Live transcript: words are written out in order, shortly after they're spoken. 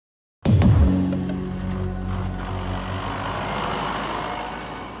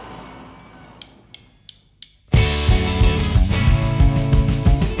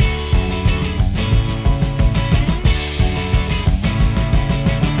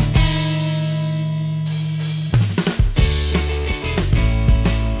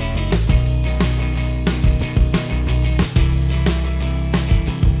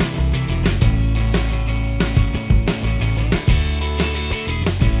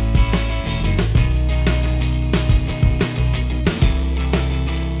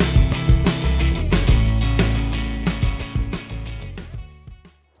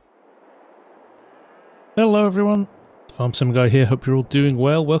Hello everyone, FARMSIMGUY here, hope you're all doing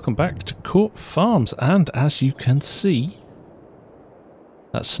well. Welcome back to Corp Farms, and as you can see,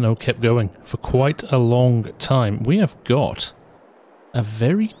 that snow kept going for quite a long time. We have got a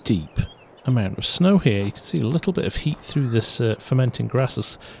very deep amount of snow here. You can see a little bit of heat through this fermenting grass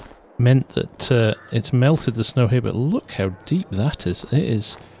has meant that it's melted the snow here, but look how deep that is. It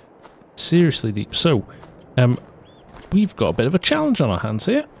is seriously deep. So, we've got a bit of a challenge on our hands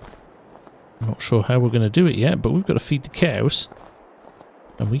here. I'm not sure how we're going to do it yet, but we've got to feed the cows,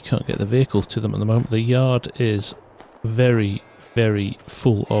 and we can't get the vehicles to them at the moment. The yard is very, very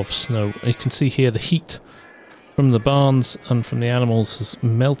full of snow. You can see here the heat from the barns and from the animals has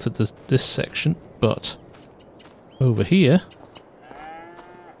melted this section, but over here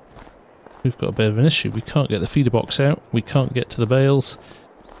we've got a bit of an issue. We can't get the feeder box out, we can't get to the bales.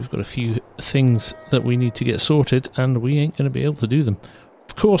 We've got a few things that we need to get sorted, and we ain't going to be able to do them.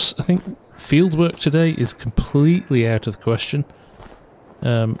 Of course, I think field work today is completely out of the question.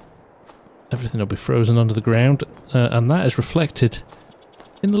 Everything will be frozen under the ground, and that is reflected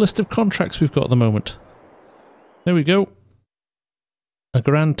in the list of contracts we've got at the moment. There we go. A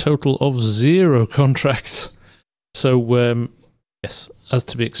grand total of 0 contracts. So, yes, as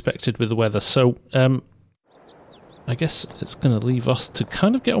to be expected with the weather. So, I guess it's going to leave us to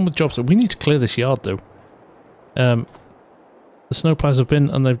kind of get on with jobs. We need to clear this yard, though. The snowplows have been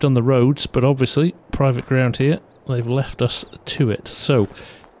and they've done the roads, but obviously, private ground here, they've left us to it. So,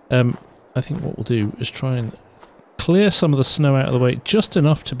 I think what we'll do is try and clear some of the snow out of the way, just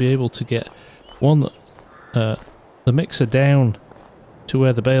enough to be able to get the mixer down to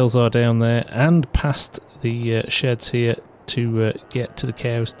where the bales are down there, and past the sheds here to get to the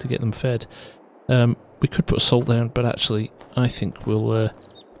cows to get them fed. We could put salt down, but actually, I think we'll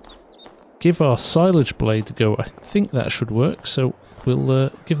give our silage blade a go. I think that should work, so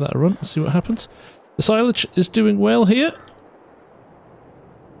we'll give that a run and see what happens. The silage is doing well here.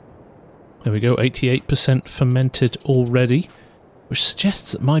 There we go, 88% fermented already, which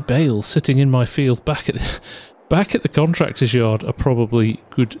suggests that my bales sitting in my field back at the contractor's yard are probably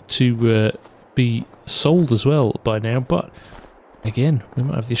good to be sold as well by now, but again, we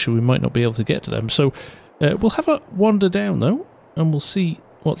might have the issue we might not be able to get to them. So we'll have a wander down though, and we'll see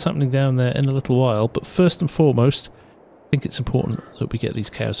what's happening down there in a little while. But first and foremost, I think it's important that we get these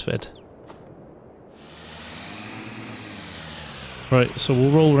cows fed. Right, so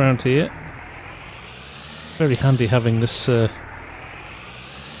we'll roll around here. Very handy having this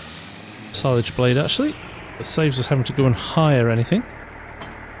silage blade actually. It saves us having to go and hire anything,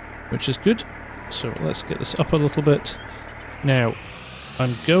 which is good. So let's get this up a little bit. Now,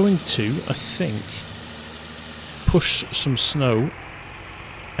 I'm going to, I think, push some snow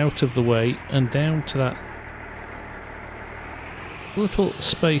out of the way and down to that little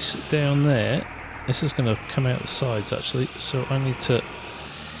space down there. This is going to come out the sides actually, so I need to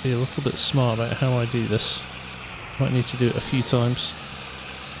be a little bit smart about how I do this. Might need to do it a few times.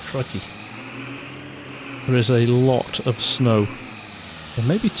 Crikey. There is a lot of snow. There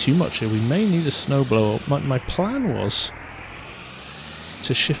may be too much here. We may need a snow blower. My plan was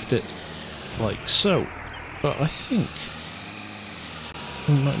to shift it like so, but I think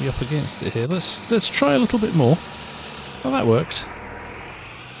we might be up against it here. Let's try a little bit more. Well, that worked.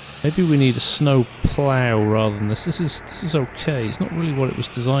 Maybe we need a snow plough rather than this. This is okay. It's not really what it was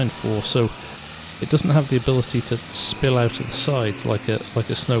designed for, so it doesn't have the ability to spill out of the sides like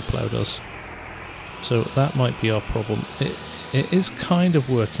a snow plough does. So that might be our problem. It is kind of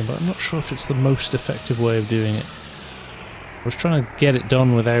working, but I'm not sure if it's the most effective way of doing it. I was trying to get it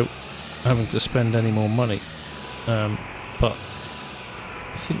done without having to spend any more money, but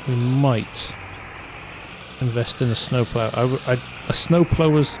I think we might invest in a snowplow. A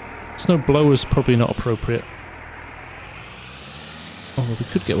snowblower's probably not appropriate. Oh, well, we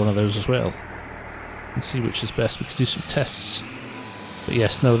could get one of those as well and see which is best. We could do some tests. But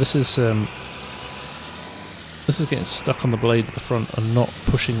yes, no, this is getting stuck on the blade at the front and not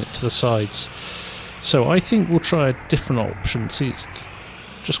pushing it to the sides. So I think we'll try a different option. See, it's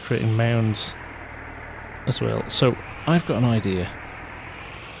just creating mounds as well. So I've got an idea.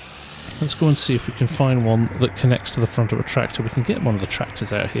 Let's go and see if we can find one that connects to the front of a tractor. We can get one of the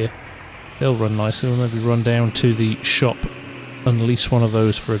tractors out here. They'll run nicely. We'll maybe run down to the shop and lease one of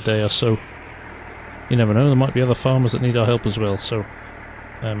those for a day or so. You never know, there might be other farmers that need our help as well. So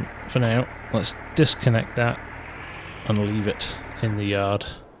for now, let's disconnect that and leave it in the yard.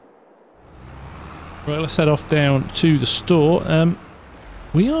 Right, let's head off down to the store.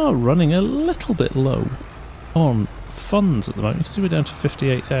 We are running a little bit low on funds at the moment. You can see we're down to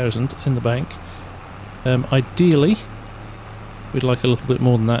 58,000 in the bank. Ideally, we'd like a little bit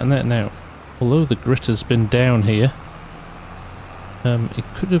more than that, and that now although the gritter's been down here, it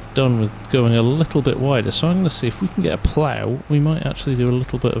could have done with going a little bit wider. So I'm going to see if we can get a plough. We might actually do a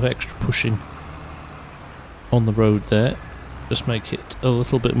little bit of extra pushing on the road there. Just make it a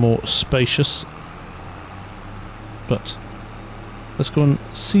little bit more spacious. But let's go and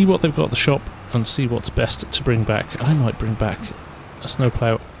see what they've got at the shop and see what's best to bring back. I might bring back a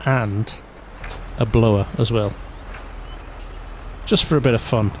snowplough and a blower as well. Just for a bit of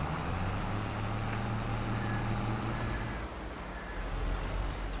fun.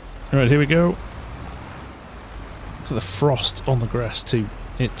 Alright, here we go. Look at the frost on the grass too.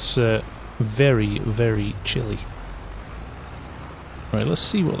 It's very, very chilly. Right, let's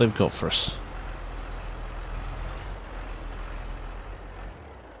see what they've got for us.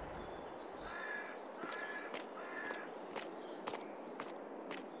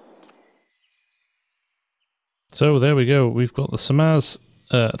 So there we go. We've got the Samaz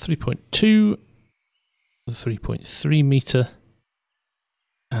 3.2, the 3.3 meter.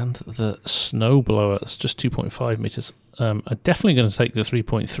 And the snowblower, it's just 2.5 meters. I'm definitely going to take the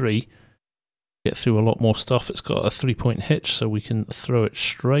 3.3. Get through a lot more stuff. It's got a 3-point hitch, so we can throw it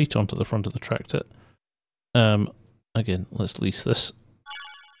straight onto the front of the tractor. Again, let's lease this.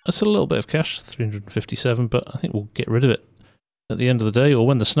 That's a little bit of cash, 357, but I think we'll get rid of it at the end of the day, or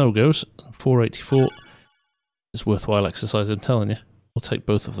when the snow goes. 484 is worthwhile exercise, I'm telling you. We'll take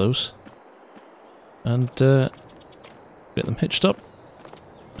both of those. And get them hitched up.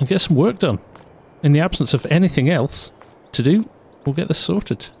 And get some work done. In the absence of anything else to do, we'll get this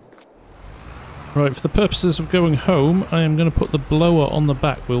sorted. Right, for the purposes of going home, I am going to put the blower on the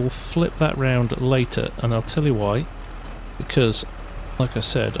back. We'll flip that round later, and I'll tell you why. Because, like I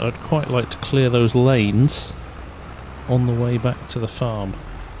said, I'd quite like to clear those lanes on the way back to the farm.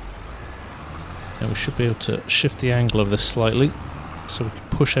 And we should be able to shift the angle of this slightly, so we can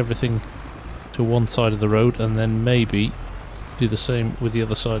push everything to one side of the road, and then maybe do the same with the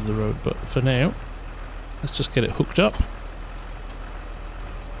other side of the road. But for now, let's just get it hooked up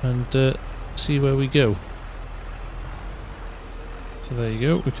and see where we go. So there you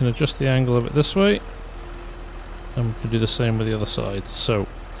go. We can adjust the angle of it this way, and we can do the same with the other side. So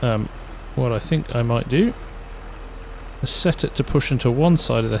what I think I might do is set it to push into one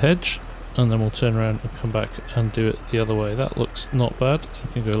side of the hedge, and then we'll turn around and come back and do it the other way. That looks not bad.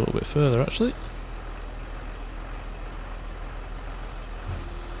 We can go a little bit further actually.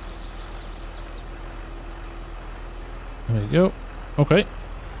 There you go. Okay.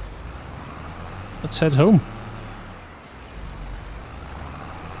 Let's head home.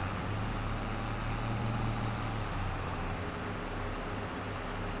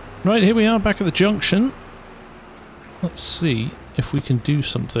 Right, here we are back at the junction. Let's see if we can do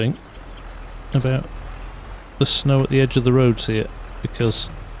something about the snow at the edge of the roads here, because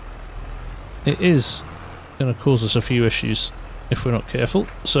it is going to cause us a few issues if we're not careful.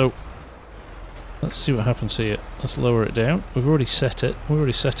 So let's see what happens here. Let's lower it down. We've already set it. We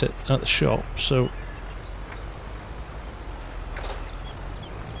already set it at the shop, so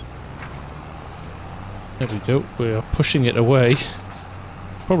there we go. We are pushing it away,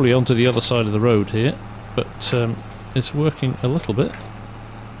 probably onto the other side of the road here, but it's working a little bit.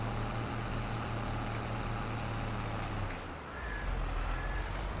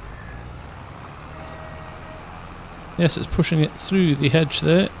 Yes, it's pushing it through the hedge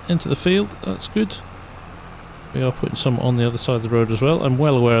there into the field. That's good. We are putting some on the other side of the road as well. I'm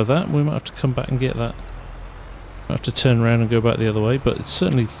well aware of that. We might have to come back and get that. Might have to turn around and go back the other way, but it's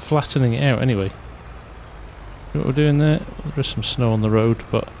certainly flattening it out anyway. See what we're doing there? There's some snow on the road,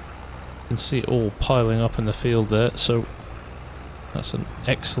 but you can see it all piling up in the field there, so that's an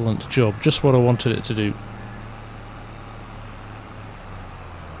excellent job. Just what I wanted it to do.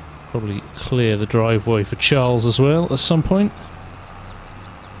 Probably clear the driveway for Charles as well at some point.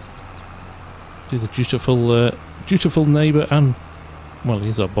 Do the dutiful neighbour, and well,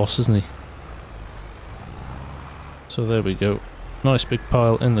 he's our boss, isn't he? So there we go. Nice big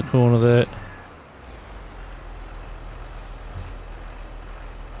pile in the corner there.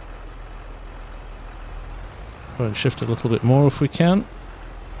 Try and shift a little bit more if we can.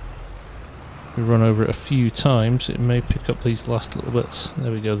 We run over it a few times, it may pick up these last little bits.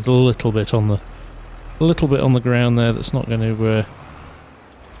 There we go. There's a little bit on the ground there that's not going to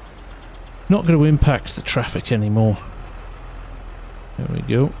impact the traffic anymore. There we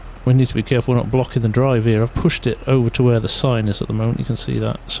go. We need to be careful we're not blocking the drive here. I've pushed it over to where the sign is at the moment. You can see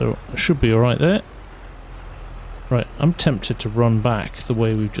that, so it should be all right there. Right, I'm tempted to run back the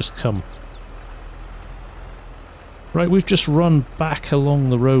way we've just come. Right, we've just run back along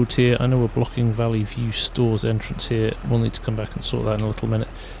the road here. I know we're blocking Valley View Store's entrance here. We'll need to come back and sort that in a little minute.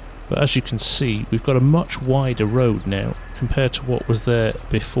 But as you can see, we've got a much wider road now compared to what was there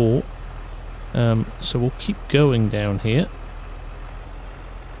before. So we'll keep going down here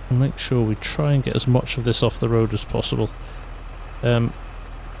and make sure we try and get as much of this off the road as possible. If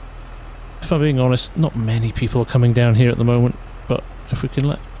I'm being honest, not many people are coming down here at the moment, but if we can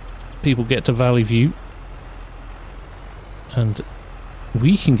let people get to Valley View and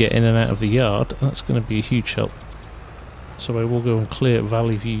we can get in and out of the yard, that's going to be a huge help. So I will go and clear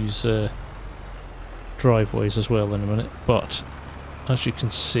Valley View's driveways as well in a minute, but as you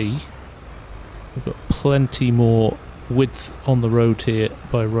can see, we've got plenty more width on the road here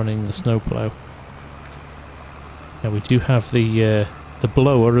by running the snowplow. Now we do have the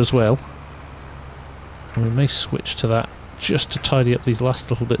blower as well, and we may switch to that just to tidy up these last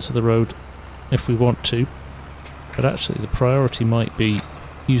little bits of the road if we want to. But actually the priority might be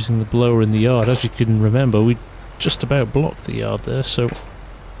using the blower in the yard. As you can remember, we just about blocked the yard there, so...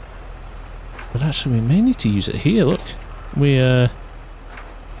 But actually we may need to use it here, look. We don't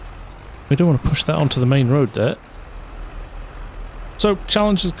want to push that onto the main road there. So,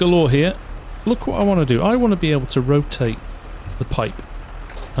 challenges galore here. Look what I want to do. I want to be able to rotate the pipe.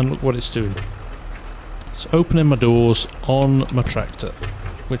 And look what it's doing. It's opening my doors on my tractor,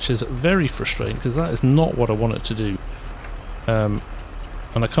 which is very frustrating because that is not what I want it to do. And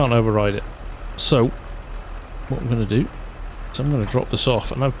I can't override it. So, what I'm going to do is I'm going to drop this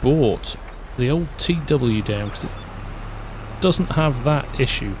off, and I've brought the old TW down because it doesn't have that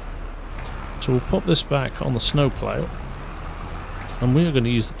issue. So we'll pop this back on the snowplow, and we are going to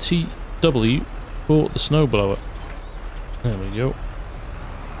use the TW for the snowblower. There we go.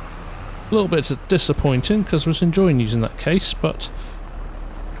 A little bit disappointing because I was enjoying using that case, but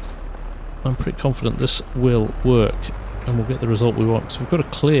I'm pretty confident this will work and we'll get the result we want. So we've got to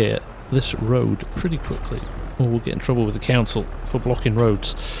clear this road pretty quickly, or we'll get in trouble with the council for blocking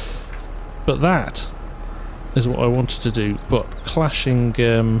roads. But that is what I wanted to do, but clashing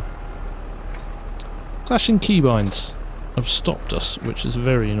keybinds have stopped us, which is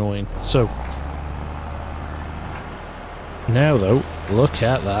very annoying. So now though, look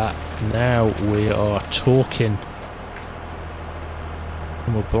at that. Now we are talking.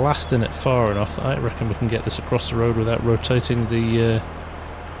 And we're blasting it far enough that I reckon we can get this across the road without rotating the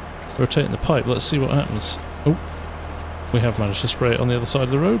pipe. Let's see what happens. Oh, we have managed to spray it on the other side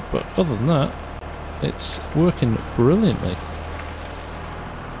of the road, but other than that, it's working brilliantly.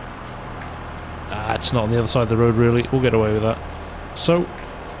 Ah, it's not on the other side of the road really. We'll get away with that. So,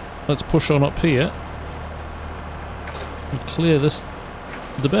 let's push on up here and clear this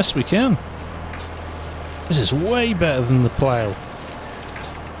the best we can. This is way better than the plough.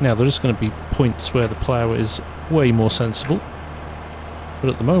 Now there is going to be points where the plough is way more sensible,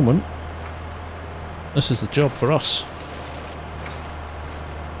 but at the moment this is the job for us.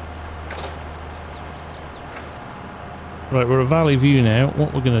 Right, we're at Valley View now.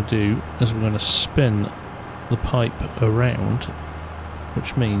 What we're going to do is we're going to spin the pipe around,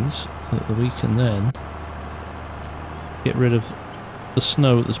 which means that we can then get rid of the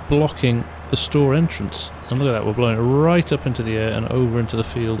snow that's blocking the store entrance. And look at that, we're blowing it right up into the air and over into the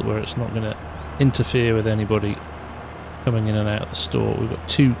field where it's not going to interfere with anybody coming in and out of the store. We've got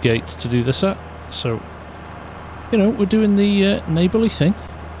 2 gates to do this at, so, you know, we're doing the neighbourly thing.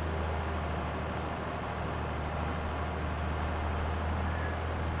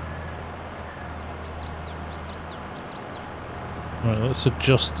 Right, let's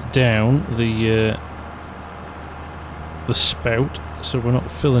adjust down the spout so we're not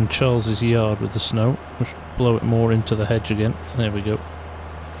filling Charles's yard with the snow. We should blow it more into the hedge again. There we go.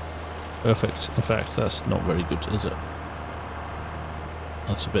 Perfect. In fact, that's not very good, is it?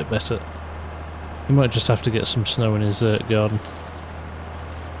 That's a bit better. He might just have to get some snow in his garden.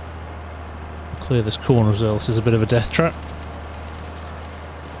 Clear this corner as well. This is a bit of a death trap.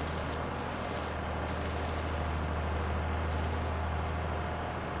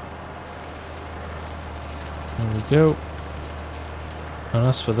 There we go. And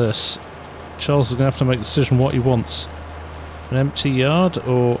as for this, Charles is going to have to make a decision what he wants. An empty yard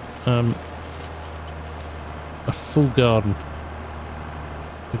or a full garden.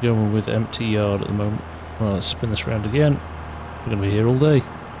 We're going with empty yard at the moment. Well, let's spin this round again. We're going to be here all day.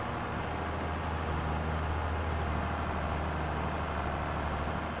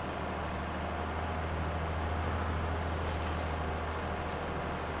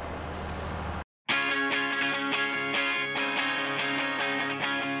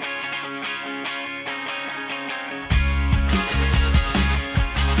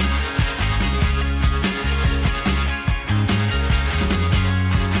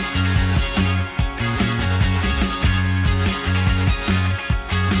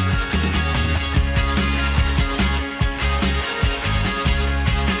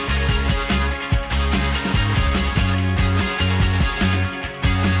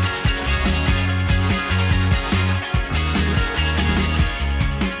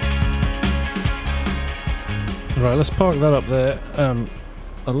 Right, let's park that up there.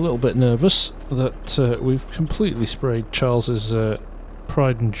 A little bit nervous that we've completely sprayed Charles's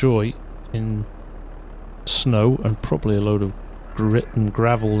pride and joy in snow and probably a load of grit and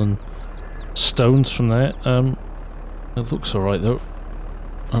gravel and stones from there. It looks alright though.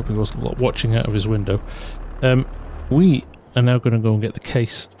 I hope he wasn't watching out of his window. We are now going to go and get the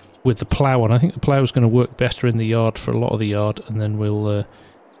case with the plough on. I think the plough is going to work better in the yard for a lot of the yard, and then we'll,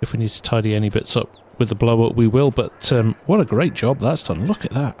 if we need to tidy any bits up with the blower, we will. But what a great job that's done. Look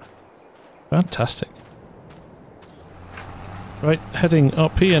at that. Fantastic. Right, heading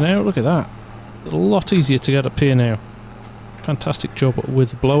up here now. Look at that. A lot easier to get up here now. Fantastic job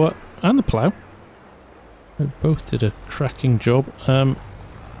with the blower and the plough. They both did a cracking job.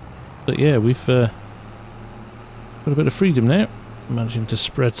 But yeah, we've got a bit of freedom now. Managing to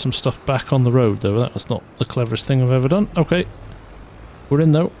spread some stuff back on the road though. That was not the cleverest thing I've ever done. Okay, we're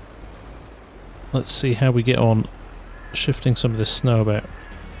in though. Let's see how we get on shifting some of this snow about.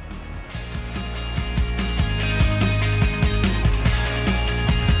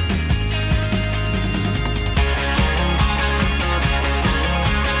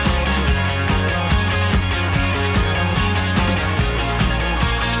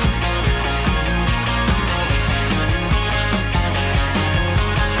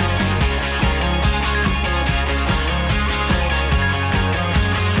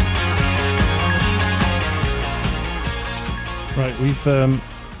 Right, we've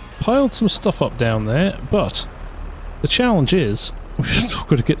piled some stuff up down there, but the challenge is we've still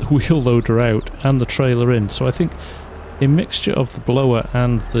got to get the wheel loader out and the trailer in. So I think a mixture of the blower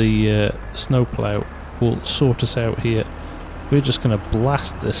and the snowplow will sort us out here. We're just going to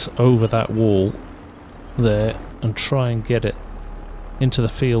blast this over that wall there and try and get it into the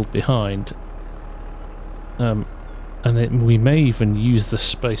field behind. And then we may even use this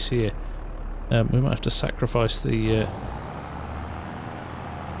space here. We might have to sacrifice the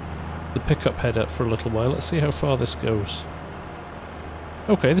pickup header for a little while. Let's see how far this goes.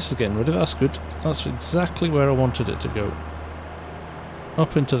 Okay, this is getting rid of it. That's good. That's exactly where I wanted it to go.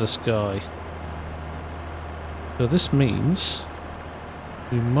 Up into the sky. So this means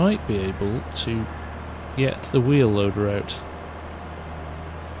we might be able to get the wheel loader out.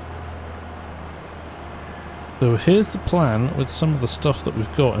 So here's the plan with some of the stuff that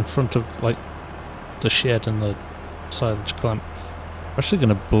we've got in front of, like, the shed and the silage clamp. We're actually going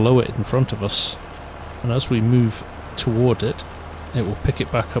to blow it in front of us, and as we move toward it, it will pick it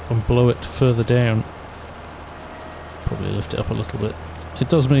back up and blow it further down. Probably lift it up a little bit. It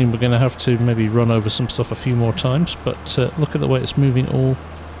does mean we're going to have to maybe run over some stuff a few more times, but look at the way it's moving all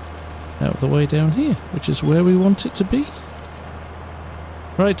out of the way down here, which is where we want it to be.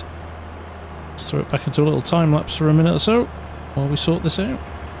 Right, let's throw it back into a little time lapse for a minute or so while we sort this out.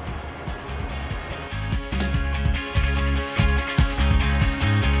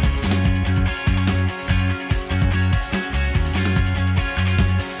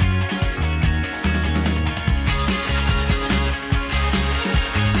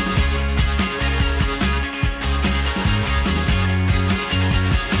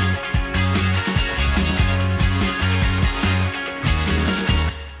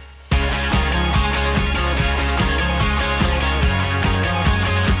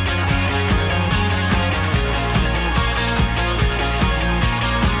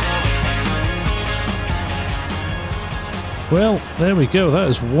 Well, there we go. That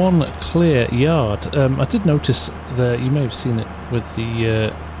is one clear yard. I did notice that you may have seen it with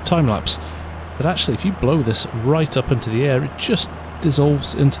the time lapse, but actually if you blow this right up into the air, it just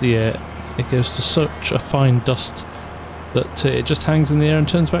dissolves into the air. It goes to such a fine dust that it just hangs in the air and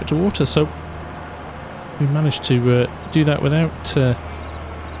turns back to water. So we managed to do that without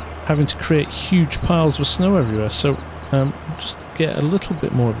having to create huge piles of snow everywhere. So just get a little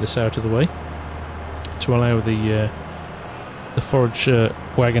bit more of this out of the way to allow the forage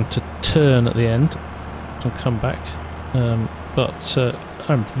wagon to turn at the end and come back. But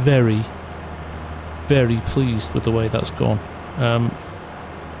I'm very, very pleased with the way that's gone.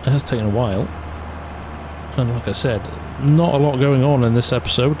 It has taken a while, and like I said, not a lot going on in this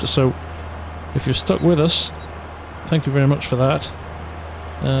episode, so if you've stuck with us, thank you very much for that.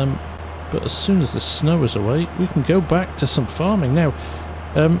 But as soon as the snow is away, we can go back to some farming. Now,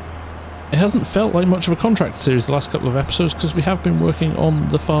 it hasn't felt like much of a Contractor series the last couple of episodes because we have been working on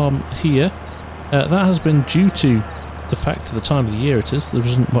the farm here. That has been due to the fact of the time of the year it is. There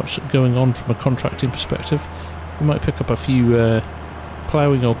isn't much going on from a contracting perspective. We might pick up a few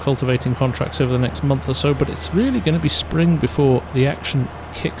ploughing or cultivating contracts over the next month or so, but it's really going to be spring before the action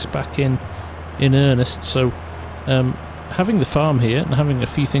kicks back in earnest. So having the farm here and having a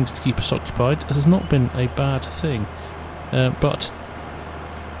few things to keep us occupied has not been a bad thing. But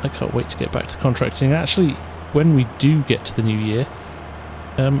I can't wait to get back to contracting. Actually, when we do get to the new year,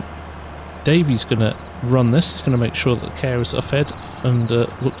 Davey's going to run this. He's going to make sure that the cows are fed and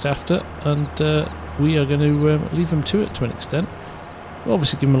looked after, and we are going to leave him to it to an extent. We'll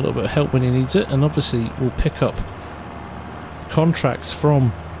obviously give him a little bit of help when he needs it, and obviously we'll pick up contracts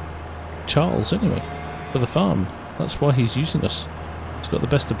from Charles anyway for the farm. That's why he's using us. He's got the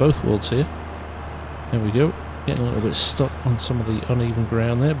best of both worlds here. There we go. Getting a little bit stuck on some of the uneven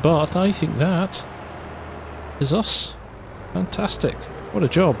ground there, but I think that is us. Fantastic. What a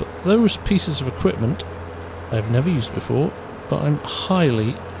job. Those pieces of equipment I've never used before, but I'm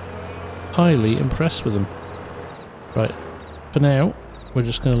highly, highly impressed with them. Right, for now, we're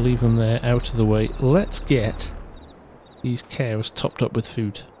just going to leave them there out of the way. Let's get these cows topped up with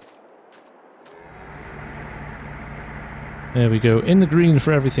food. There we go. In the green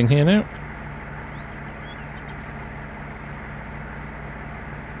for everything here now.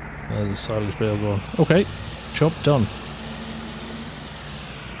 There's the silage bale going. Okay, job done.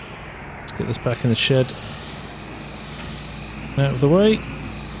 Let's get this back in the shed. Out of the way.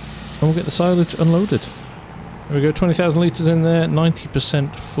 And we'll get the silage unloaded. There we go, 20,000 litres in there,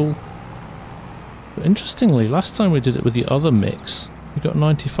 90% full. But interestingly, last time we did it with the other mix, we got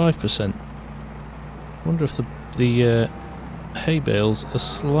 95%. I wonder if the hay bales are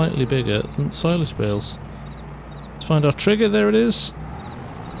slightly bigger than silage bales. Let's find our trigger, there it is.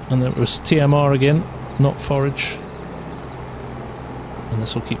 And then it was TMR again, not forage. And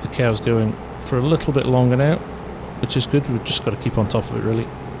this will keep the cows going for a little bit longer now, which is good. We've just got to keep on top of it, really.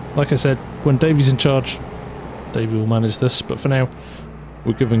 Like I said, when Davey's in charge, Davey will manage this, but for now,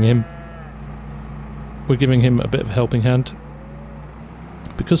 we're giving him a bit of a helping hand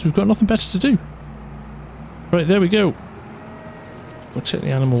because we've got nothing better to do. Right, there we go. We'll check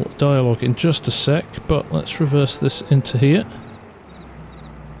the animal dialogue in just a sec, but let's reverse this into here.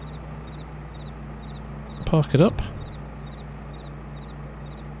 Park it up.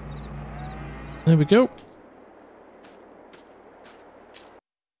 There we go.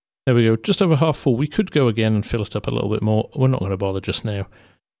 There we go, just over half full. We could go again and fill it up a little bit more. We're not going to bother just now.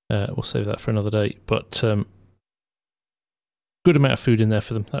 We'll save that for another day. But good amount of food in there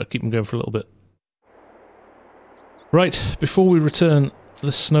for them. That'll keep them going for a little bit. Right, before we return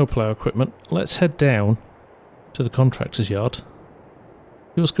the snowplow equipment, let's head down to the contractor's yard. See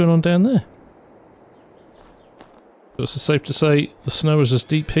what's going on down there. So it's safe to say the snow is as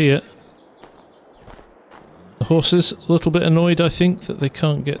deep here. The horses, a little bit annoyed, I think, that they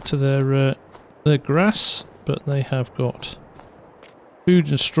can't get to their grass, but they have got food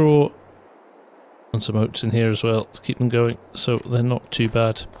and straw and some oats in here as well to keep them going, so they're not too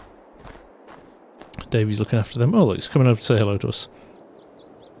bad. Davey's looking after them. Oh, look, he's coming over to say hello to us.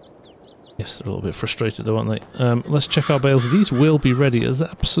 Yes, they're a little bit frustrated though, aren't they? Let's check our bales. These will be ready. There's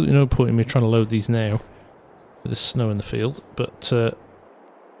absolutely no point in me trying to load these now with the snow in the field, but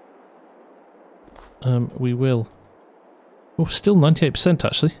we will. Oh, still 98%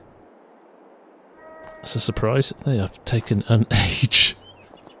 actually. That's a surprise. They have taken an age.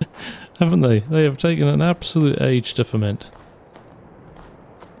 Haven't they? They have taken an absolute age to ferment.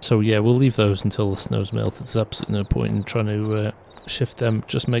 So yeah, we'll leave those until the snow's melted. There's absolutely no point in trying to shift them.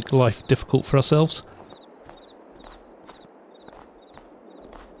 Just make life difficult for ourselves.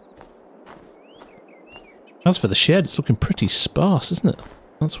 As for the shed, it's looking pretty sparse, isn't it?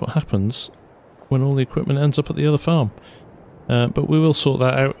 That's what happens when all the equipment ends up at the other farm. But we will sort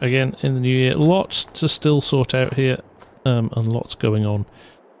that out again in the new year. Lots to still sort out here, and lots going on.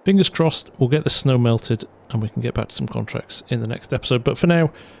 Fingers crossed we'll get the snow melted and we can get back to some contracts in the next episode. But for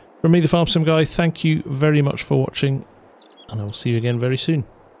now, from me, the Farm Sim Guy, thank you very much for watching, and I will see you again very soon.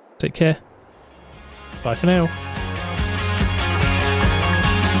 Take care. Bye for now.